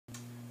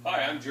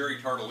Hi, I'm Jerry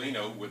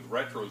Tartolino with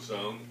Retrofit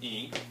Zone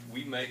Inc.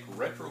 We make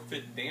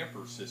retrofit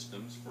damper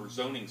systems for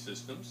zoning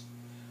systems,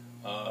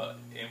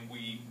 and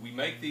we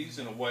make these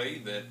in a way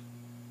that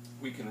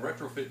we can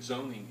retrofit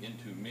zoning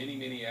into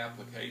many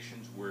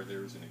applications where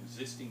there's an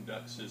existing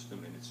duct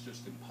system and it's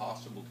just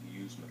impossible to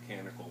use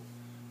mechanical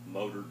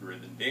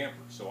motor-driven dampers.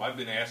 So I've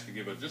been asked to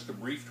give just a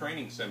brief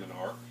training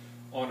seminar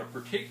on a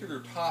particular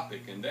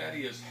topic, and that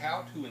is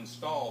how to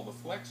install the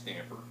flex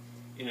damper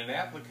in an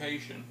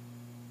application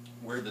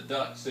where the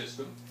duct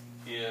system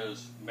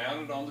is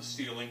mounted on the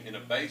ceiling in a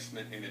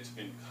basement and it's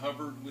been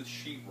covered with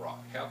sheetrock.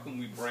 How can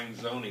we bring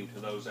zoning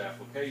to those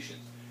applications?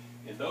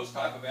 In those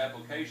type of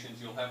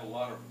applications, you'll have a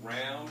lot of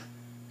round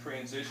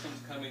transitions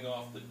coming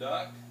off the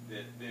duct,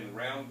 that then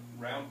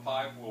round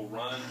pipe will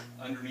run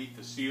underneath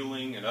the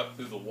ceiling and up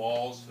through the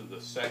walls to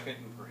the second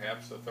and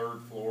perhaps the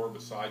third floor,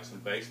 besides some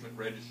basement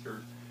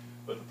registers.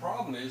 But the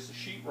problem is the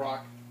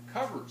sheetrock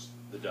covers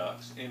the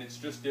ducts and it's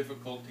just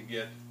difficult to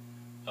get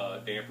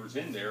dampers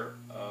in there,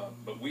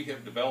 but we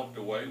have developed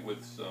a way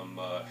with some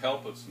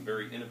help of some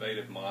very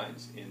innovative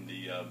minds in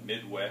the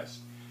Midwest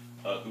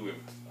who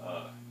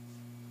have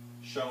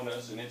shown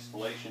us an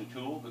installation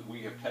tool that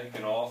we have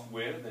taken off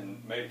with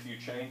and made a few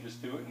changes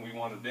to it, and we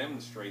want to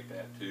demonstrate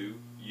that to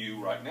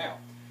you right now.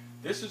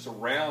 This is a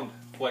round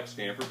flex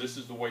damper. This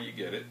is the way you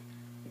get it.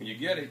 When you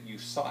get it, you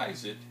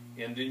size it,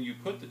 and then you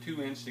put the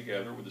two ends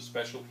together with a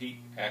special heat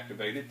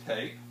activated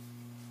tape.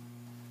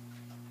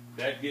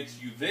 That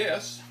gets you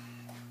this.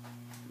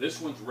 This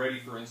one's ready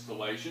for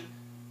installation.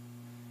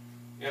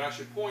 And I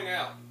should point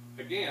out,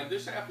 again,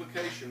 this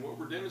application, what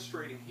we're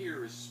demonstrating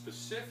here, is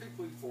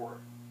specifically for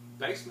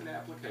basement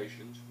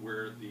applications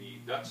where the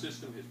duct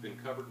system has been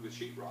covered with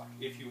sheetrock.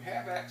 If you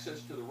have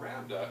access to the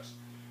round ducts,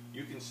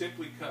 you can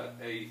simply cut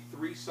a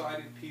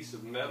three-sided piece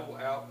of metal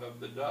out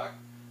of the duct,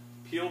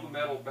 peel the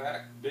metal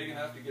back big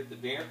enough to get the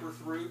damper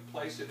through,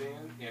 place it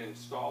in, and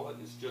install it.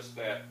 It's just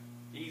that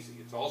easy.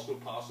 It's also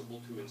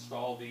possible to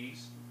install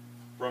these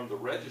from the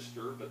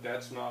register, but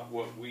that's not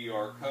what we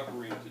are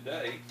covering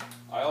today.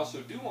 I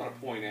also do want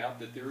to point out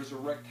that there is a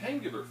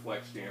rectangular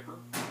flex damper.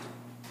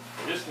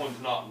 This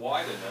one's not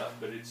wide enough,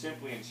 but it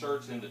simply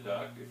inserts in the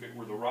duct. If it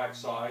were the right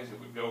size, it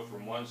would go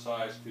from one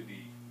side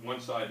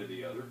to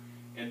the other.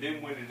 And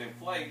then when it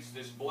inflates,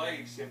 this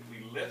blade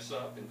simply lifts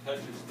up and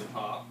touches the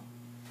top.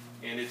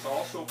 And it's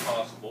also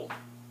possible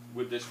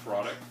with this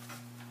product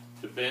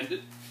to bend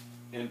it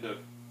and to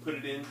put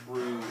it in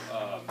through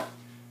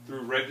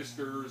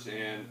registers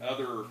and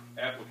other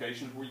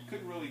applications where you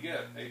couldn't really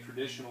get a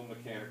traditional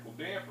mechanical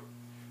damper.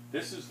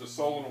 This is the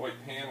solenoid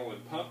panel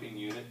and pumping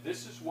unit.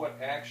 This is what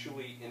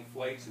actually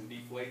inflates and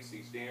deflates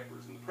these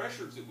dampers. And the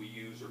pressures that we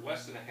use are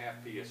less than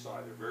 0.5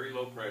 psi. They're very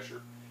low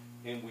pressure.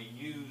 And we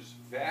use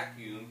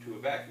vacuum to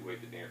evacuate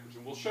the dampers.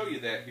 And we'll show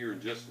you that here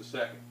in just a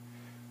second.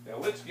 Now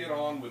let's get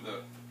on with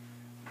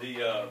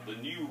the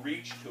new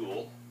reach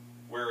tool,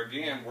 where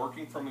again,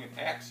 working from an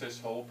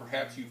access hole,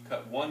 perhaps you've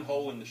cut one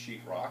hole in the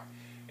sheetrock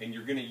and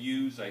you're going to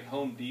use a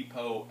Home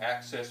Depot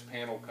access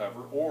panel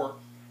cover, or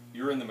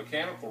you're in the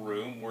mechanical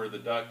room where the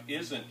duct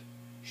isn't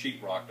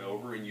sheetrocked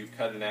over and you've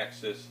cut an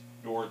access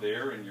door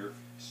there and you're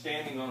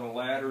standing on a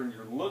ladder and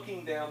you're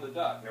looking down the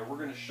duct. Now we're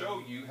going to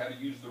show you how to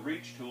use the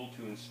reach tool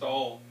to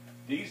install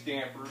these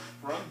dampers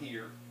from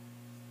here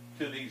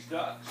to these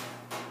ducts.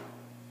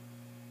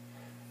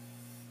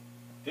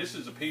 This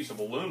is a piece of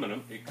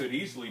aluminum. It could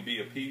easily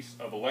be a piece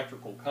of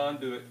electrical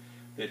conduit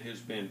that has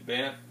been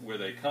bent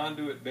with a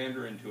conduit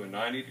bender into a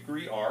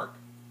 90-degree arc.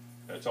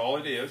 That's all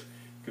it is.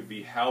 Could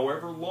be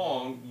however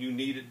long you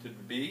need it to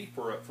be.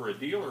 For a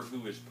dealer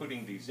who is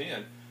putting these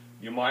in,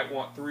 you might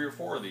want 3 or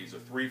 4 of these, a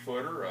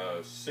 3-footer,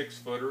 a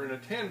 6-footer, and a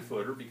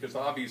 10-footer, because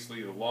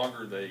obviously the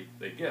longer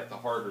they get, the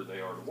harder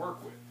they are to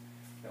work with.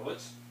 Now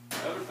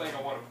another thing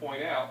I want to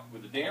point out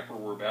with the damper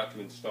we're about to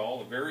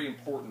install, a very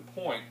important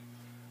point,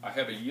 I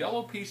have a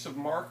yellow piece of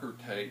marker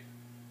tape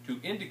to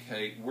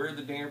indicate where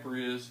the damper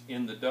is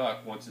in the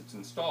duct once it's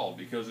installed,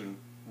 because in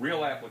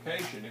real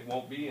application it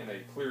won't be in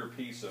a clear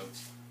piece of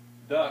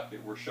duct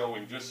that we're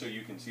showing just so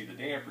you can see the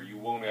damper. You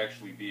won't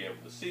actually be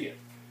able to see it.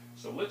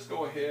 So let's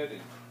go ahead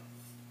and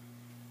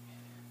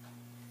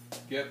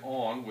get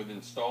on with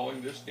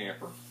installing this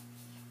damper. I'm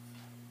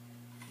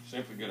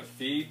simply going to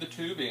feed the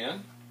tube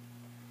in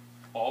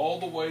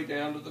all the way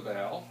down to the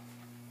valve.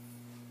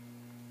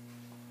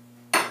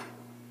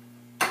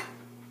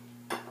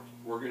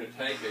 We're going to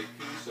take a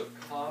piece of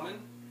common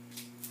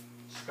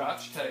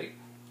Scotch tape.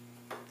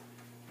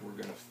 We're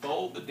going to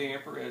fold the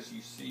damper as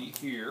you see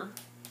here.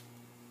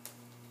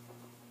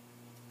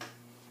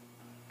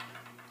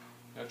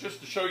 Now just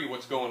to show you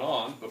what's going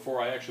on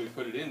before I actually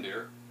put it in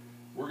there,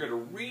 we're going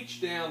to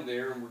reach down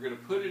there and we're going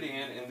to put it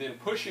in, and then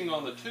pushing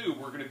on the tube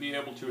we're going to be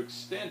able to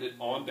extend it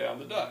on down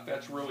the duct.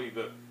 That's really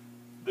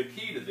the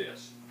key to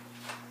this.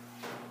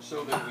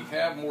 So that we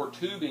have more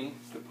tubing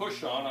to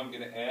push on, I'm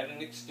going to add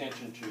an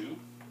extension tube.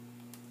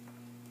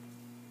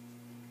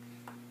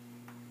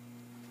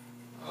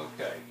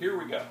 Okay, here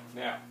we go.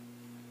 Now,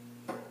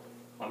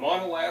 I'm on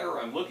a ladder,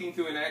 I'm looking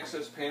through an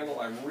access panel,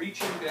 I'm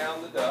reaching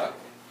down the duct.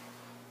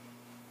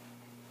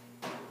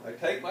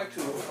 take my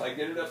tool, I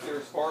get it up there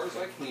as far as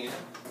I can,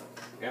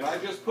 and I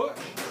just push.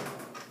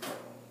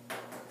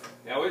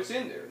 Now it's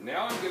in there.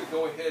 Now I'm going to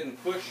go ahead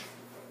and push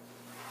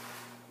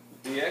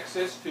the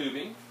excess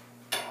tubing.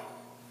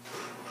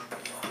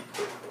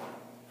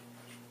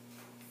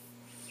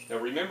 Now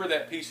remember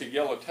that piece of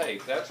yellow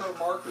tape. That's our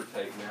marker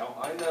tape now.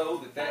 I know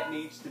that that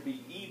needs to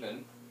be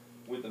even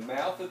with the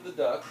mouth of the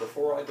duct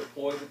before I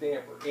deploy the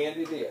damper. And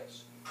it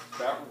is. It's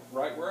about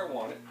right where I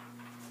want it.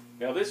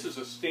 Now this is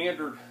a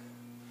standard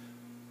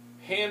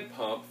hand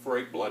pump for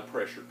a blood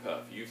pressure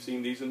cuff. You've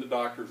seen these in the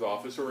doctor's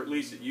office, or at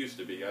least it used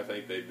to be. I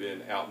think they've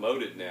been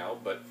outmoded now,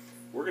 but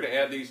we're going to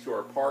add these to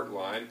our part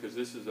line because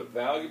this is a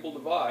valuable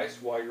device.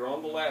 While you're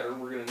on the ladder,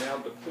 we're going to now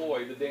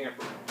deploy the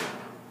damper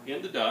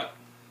in the duct.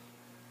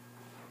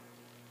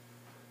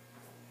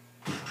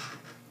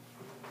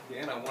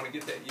 Again, I want to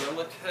get that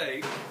yellow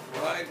tape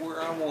right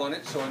where I want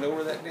it so I know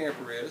where that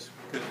damper is,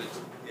 because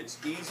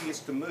it's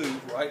easiest to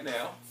move right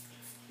now.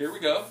 Here we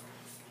go.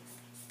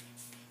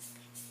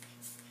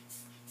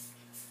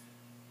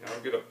 Now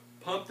I'm going to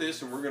pump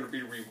this, and we're going to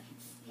be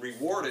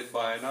rewarded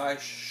by a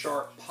nice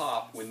sharp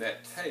pop when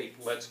that tape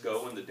lets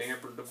go and the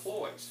damper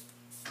deploys.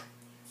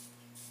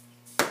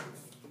 There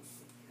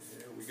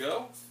we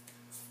go.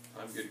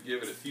 I'm going to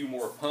give it a few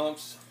more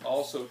pumps,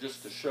 also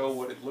just to show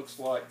what it looks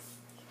like.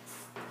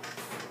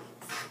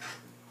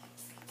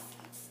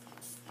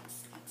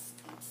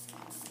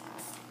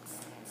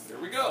 There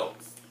we go.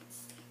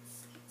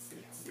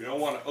 We don't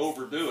want to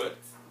overdo it.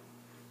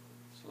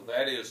 So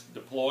that is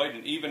deployed,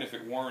 and even if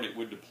it weren't, it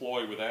would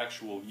deploy with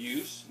actual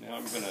use. Now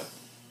I'm going to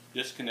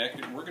disconnect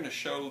it, and we're going to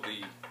show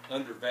the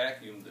under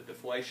vacuum, the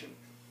deflation.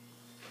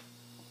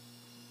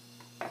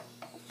 And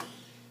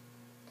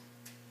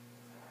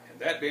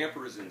that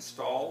damper is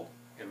installed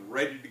and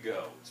ready to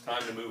go. It's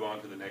time to move on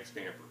to the next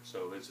damper.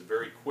 So it's a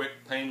very quick,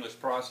 painless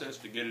process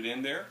to get it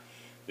in there.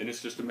 Then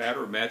it's just a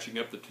matter of matching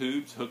up the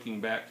tubes,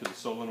 hooking back to the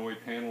solenoid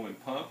panel and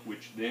pump,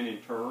 which then in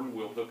turn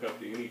will hook up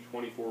to any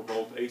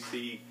 24-volt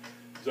AC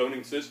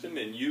zoning system,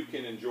 and you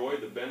can enjoy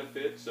the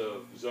benefits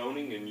of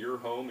zoning in your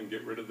home and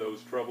get rid of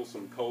those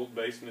troublesome cold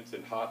basements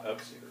and hot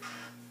upstairs.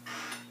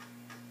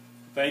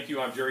 Thank you.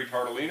 I'm Jerry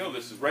Tartolino.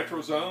 This is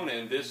Retro Zone,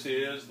 and this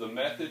is the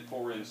method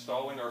for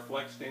installing our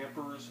flex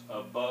dampers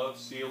above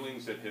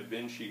ceilings that have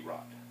been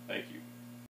sheetrocked. Thank you.